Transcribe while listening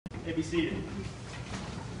may be seated.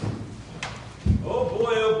 Oh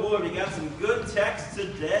boy, we got some good text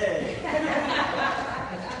today.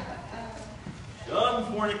 Done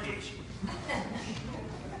fornication.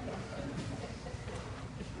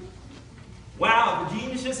 Wow, the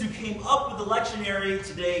geniuses who came up with the lectionary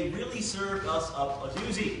today really served us up a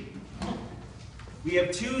doozy. We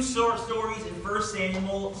have two stories in 1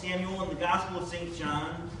 Samuel and the Gospel of St.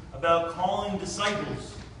 John about calling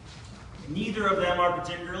disciples. Neither of them are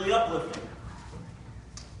particularly uplifting.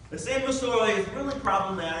 The Samuel story is really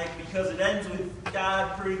problematic because it ends with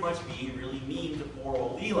God pretty much being really mean to poor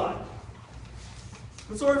old Eli.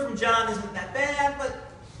 The story from John isn't that bad, but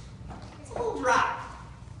it's a little dry.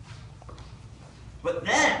 But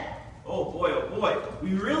then, oh boy,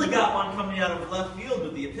 we really got one coming out of left field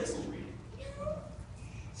with the epistle reading.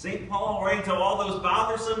 St. Paul writing to all those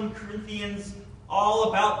bothersome Corinthians all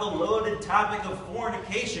about the loaded topic of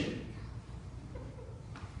fornication.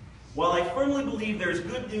 While I firmly believe there's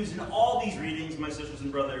good news in all these readings, my sisters and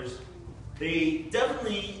brothers, they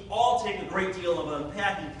definitely all take a great deal of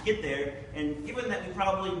unpacking to get there, and given that we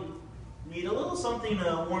probably need a little something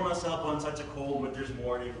to warm us up on such a cold winter's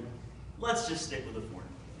morning, let's just stick with the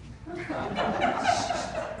fornication.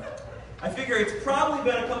 I figure it's probably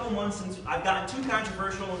been a couple months since I've gotten too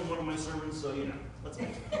controversial in one of my sermons, so let's go.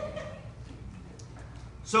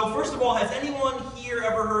 So first of all, has anyone here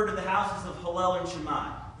ever heard of the houses of Hillel and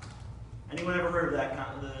Shammai? Anyone ever heard of that?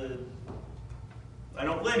 I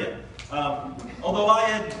don't blame you. Although I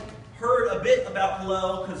had heard a bit about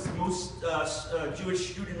Hillel because most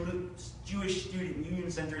Jewish student union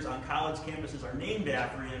centers on college campuses are named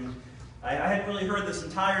after him. I hadn't really heard this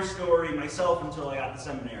entire story myself until I got to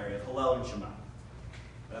seminary of Hillel and Shammai.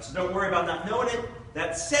 So don't worry about not knowing it.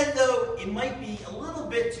 That said, though, it might be a little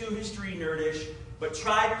bit too history nerdish, but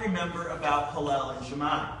try to remember about Hillel and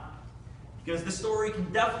Shammai. Because their story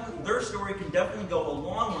can definitely go a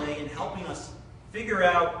long way in helping us figure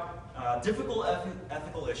out difficult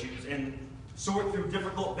ethical issues and sort through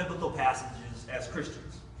difficult biblical passages as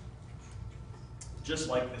Christians. Just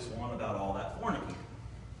like this one about all that fornicating.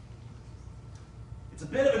 It's a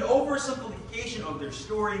bit of an oversimplification of their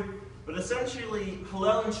story, but essentially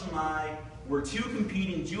Hillel and Shammai were two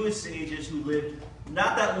competing Jewish sages who lived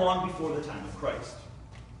not that long before the time of Christ.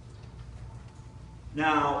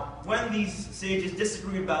 Now, when these sages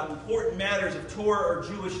disagreed about important matters of Torah or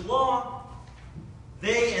Jewish law,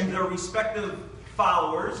 they and their respective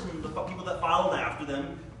followers, and the people that followed after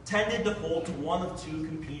them, tended to hold to one of two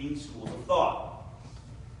competing schools of thought.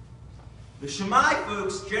 The Shammai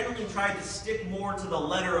folks generally tried to stick more to the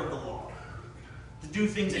letter of the law, to do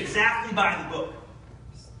things exactly by the book,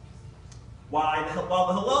 while the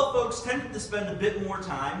Hillel folks tended to spend a bit more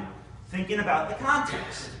time thinking about the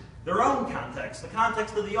context. Their own context, the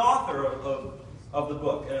context of the author of the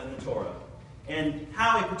book and the Torah, and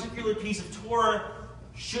how a particular piece of Torah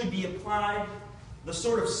should be applied, the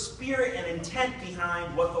sort of spirit and intent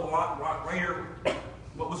behind what was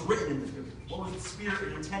written in the scripture. What was the spirit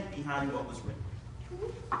and intent behind what was written?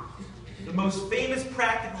 The most famous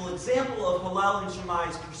practical example of Hillel and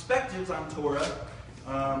Shammai's perspectives on Torah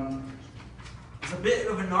is a bit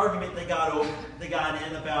of an argument they got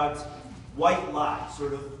in about white lies,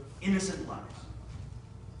 sort of innocent lies.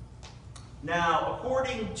 Now,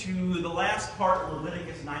 according to the last part of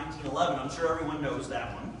Leviticus 19:11, I'm sure everyone knows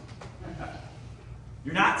that one.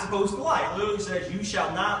 You're not supposed to lie. It literally says, "You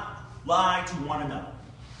shall not lie to one another."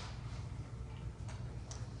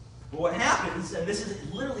 But what happens, and this is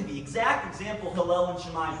literally the exact example Hillel and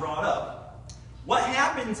Shammai brought up, what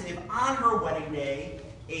happens if on her wedding day,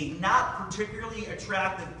 a not particularly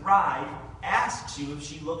attractive bride asks you if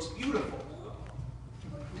she looks beautiful?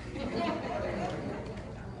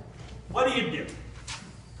 What do you do?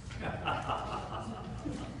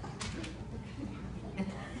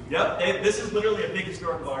 Yep, this is literally a big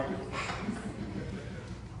historical argument.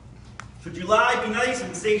 Should you lie, be nice,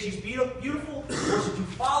 and say she's beautiful, or should you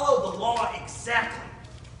follow the law exactly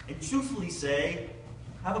and truthfully say,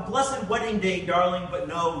 "Have a blessed wedding day, darling, but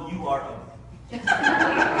no, you are ugly"?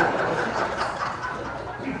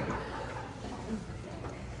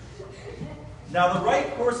 Now, the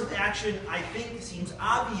right course of action, I think, seems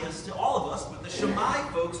obvious to all of us, but the Shammai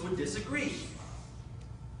folks would disagree.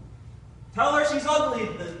 Tell her she's ugly,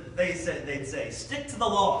 they'd say. Stick to the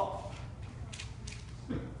law.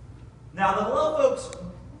 Now, the Hillel folks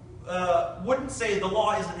wouldn't say the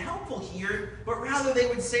law isn't helpful here, but rather they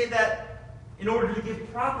would say that in order to give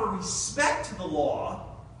proper respect to the law,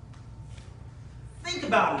 think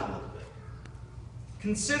about it a little bit.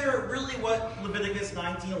 Consider really what Leviticus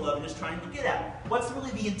 19:11 is trying to get at. What's really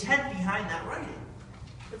the intent behind that writing?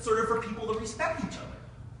 It's sort of for people to respect each other,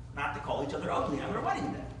 not call each other ugly on their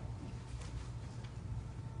wedding day.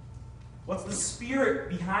 What's the spirit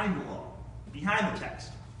behind the law, behind the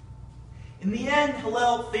text? In the end,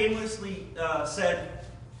 Hillel famously said,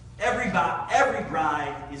 every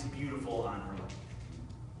bride is beautiful on her wedding day.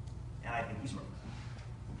 And I think he's right.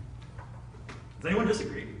 Does anyone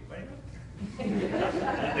disagree?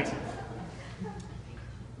 I think so.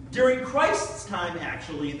 During Christ's time,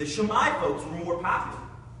 actually, the Shammai folks were more popular.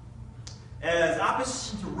 As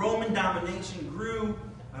opposition to Roman domination grew,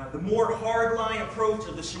 the more hardline approach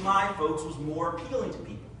of the Shammai folks was more appealing to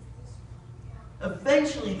people.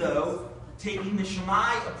 Eventually, though, taking the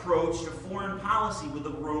Shammai approach to foreign policy with the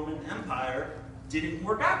Roman Empire didn't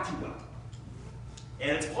work out too well.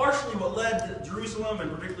 And it's partially what led Jerusalem,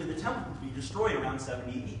 and particularly the temple, to be destroyed around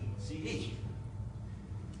 70 CE.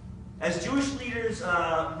 As Jewish leaders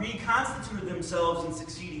reconstituted themselves in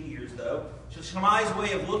succeeding years, though, Shammai's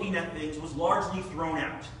way of looking at things was largely thrown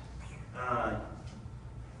out.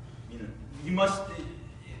 It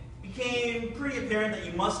became pretty apparent that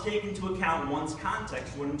you must take into account one's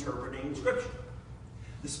context when interpreting Scripture.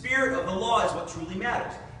 The spirit of the law is what truly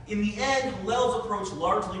matters. In the end, Hillel's approach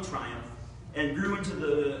largely triumphed and grew into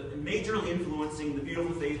majorly influencing the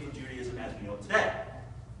beautiful faith of Judaism as we know it today.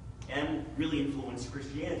 And really influenced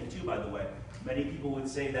Christianity too, by the way. Many people would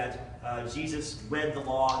say that Jesus read the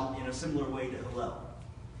law in a similar way to Hillel.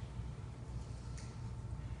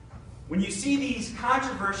 When you see these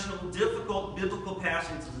controversial, difficult biblical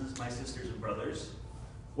passages, my sisters and brothers,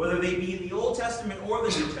 whether they be in the Old Testament or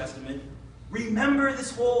the New Testament, remember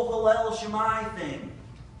this whole Hillel Shammai thing.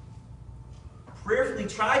 Prayerfully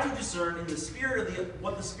try to discern in the spirit of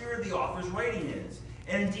what the spirit of the author's writing is,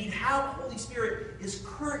 and indeed how the Holy Spirit is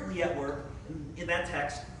currently at work in that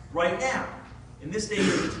text right now, in this day and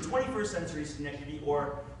age, the 21st century Schenectady,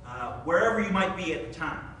 or wherever you might be at the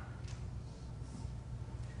time.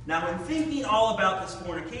 Now, in thinking all about this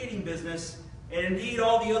fornicating business, and indeed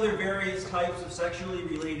all the other various types of sexually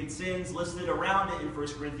related sins listed around it in 1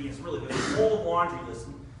 Corinthians, really the whole laundry list.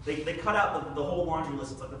 They cut out the whole laundry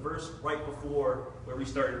list. It's like the verse right before where we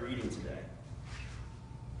started reading today.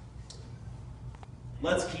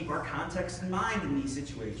 Let's keep our context in mind in these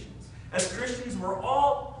situations. As Christians, we're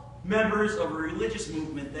all members of a religious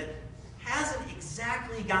movement that hasn't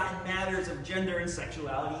exactly gotten matters of gender and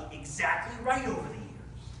sexuality exactly right over the years.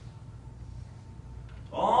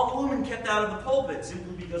 All the women kept out of the pulpit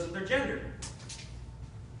simply because of their gender.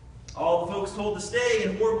 All the folks told to stay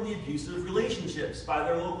in horribly abusive relationships by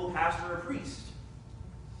their local pastor or priest.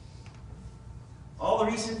 All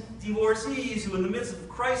the recent divorcees who, in the midst of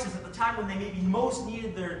crisis at the time when they maybe most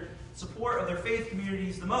needed their support of their faith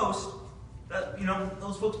communities the most,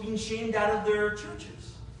 those folks being shamed out of their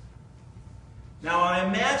churches. Now, I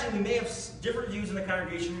imagine we may have different views in the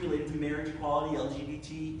congregation related to marriage equality,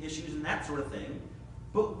 LGBT issues, and that sort of thing.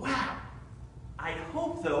 But wow, I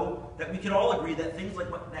hope, though, that we can all agree that things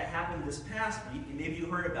like what that happened this past week, and maybe you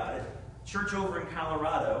heard about it, church over in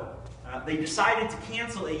Colorado, they decided to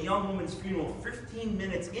cancel a young woman's funeral 15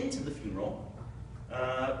 minutes into the funeral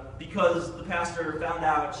because the pastor found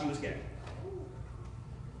out she was gay.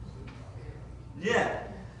 Yeah.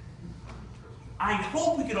 I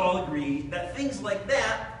hope we could all agree that things like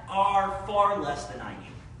that are far less than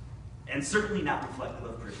ideal, and certainly not reflective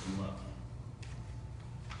of Christian love.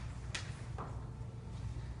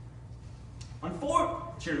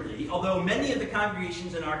 Unfortunately, although many of the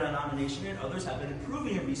congregations in our denomination and others have been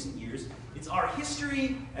improving in recent years, it's our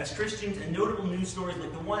history as Christians and notable news stories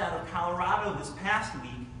like the one out of Colorado this past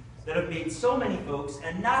week that have made so many folks,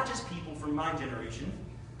 and not just people from my generation,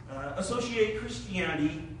 associate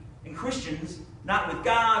Christianity and Christians not with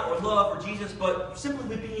God or love or Jesus, but simply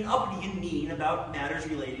with being uppity and mean about matters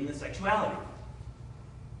relating to sexuality.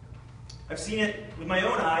 I've seen it with my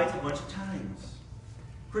own eyes a bunch of times.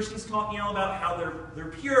 Christians talking all about how they're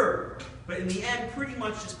pure, but in the end pretty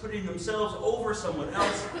much just putting themselves over someone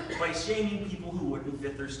else by shaming people who wouldn't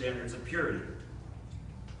fit their standards of purity.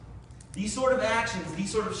 These sort of actions, these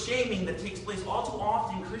sort of shaming that takes place all too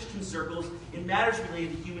often in Christian circles in matters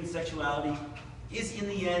related to human sexuality is in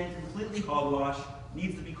the end completely hogwash,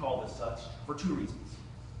 needs to be called as such for two reasons.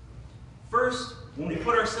 First, when we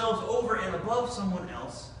put ourselves over and above someone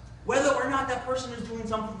else, whether or not that person is doing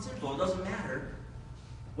something sinful, it doesn't matter.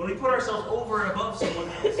 When we put ourselves over and above someone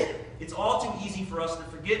else, it's all too easy for us to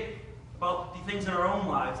forget about the things in our own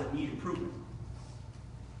lives that need improvement.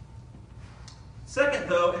 Second,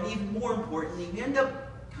 though, and even more importantly, we end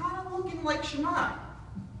up kind of looking like Shammai,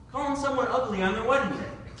 calling someone ugly on their wedding day.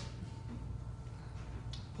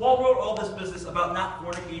 Paul wrote all this business about not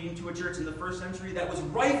fornicating to a church in the first century that was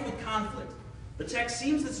rife with conflict. The text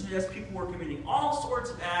seems to suggest people were committing all sorts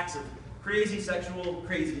of acts of crazy sexual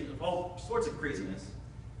craziness, all sorts of craziness,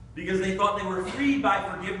 because they thought they were freed by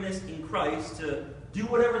forgiveness in Christ to do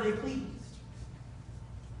whatever they pleased.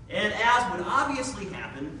 And as would obviously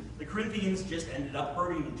happen, the Corinthians just ended up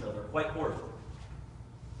hurting each other quite horribly.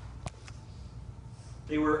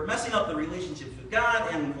 They were messing up the relationships with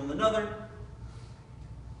God and with one another,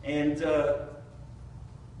 and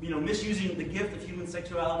misusing the gift of human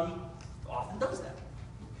sexuality often does that.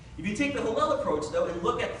 If you take the Hillel approach, though, and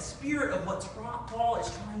look at the spirit of what Paul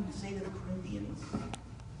is trying to say to the Corinthians,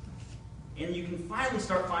 and you can finally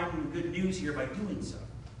start finding good news here by doing so.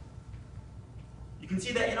 You can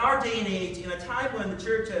see that in our day and age, in a time when the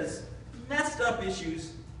church has messed up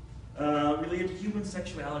issues related to human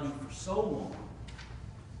sexuality for so long,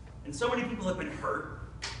 and so many people have been hurt,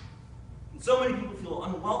 and so many people feel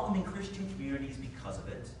unwelcome in Christian communities because of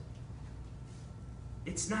it,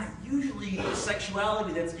 it's not usually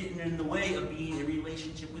sexuality that's getting in the way of being in a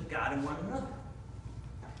relationship with God and one another,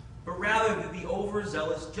 but rather the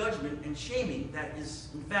overzealous judgment and shaming that is,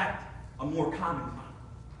 in fact, a more common problem.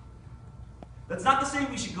 That's not to say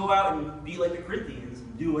we should go out and be like the Corinthians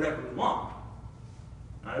and do whatever we want.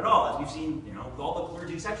 Not at all. As we've seen, with all the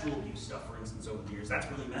clergy sexual abuse stuff, for instance, over the years, that's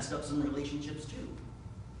really messed up some relationships too.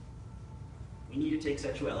 We need to take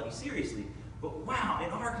sexuality seriously. But wow,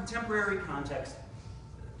 in our contemporary context,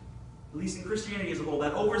 at least in Christianity as a whole,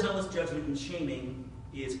 that overzealous judgment and shaming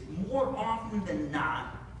is more often than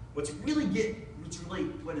not what is really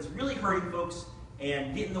hurting folks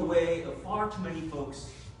and get in the way of far too many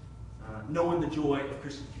folks knowing the joy of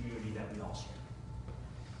Christian community that we all share.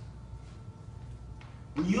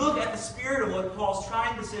 When you look at the spirit of what Paul's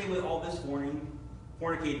trying to say with all this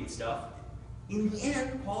fornicating stuff, in the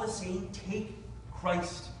end, Paul is saying, take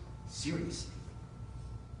Christ seriously.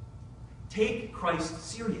 Take Christ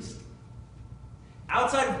seriously.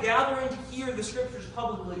 Outside of gathering to hear the scriptures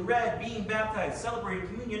publicly read, being baptized, celebrating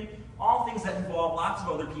communion, all things that involve lots of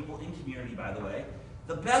other people in community, by the way,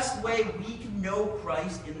 the best way we can know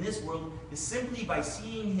Christ in this world is simply by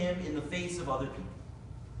seeing him in the face of other people.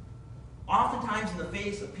 Oftentimes in the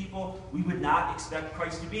face of people we would not expect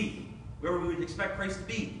Christ to be, where we would expect Christ to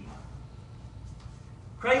be.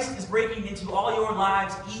 Christ is breaking into all your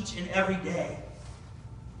lives each and every day.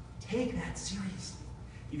 Take that seriously.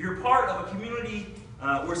 If you're part of a community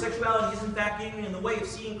where sexuality is in fact getting in the way of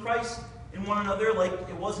seeing Christ in one another like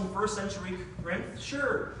it was in first century Corinth,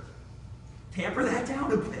 sure, tamper that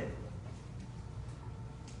down a bit.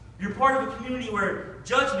 If you're part of a community where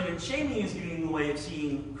judgment and shaming is getting in the way of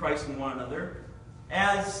seeing Christ in one another,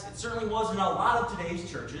 as it certainly was in a lot of today's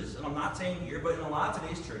churches, and I'm not saying here, but in a lot of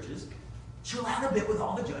today's churches, chill out a bit with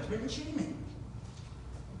all the judgment and shaming.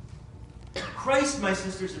 Christ, my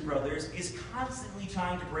sisters and brothers, is constantly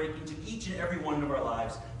trying to break into each and every one of our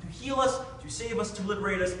lives, to heal us, to save us, to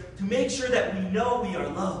liberate us, to make sure that we know we are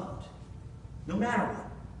loved, no matter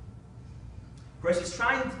what. Christ is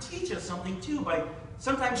trying to teach us something too by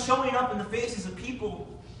sometimes showing up in the faces of people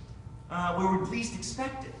where we least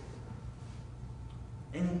expect it.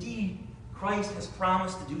 And indeed, Christ has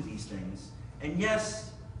promised to do these things. And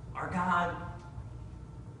yes, our God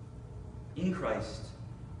in Christ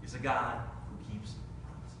is a God who keeps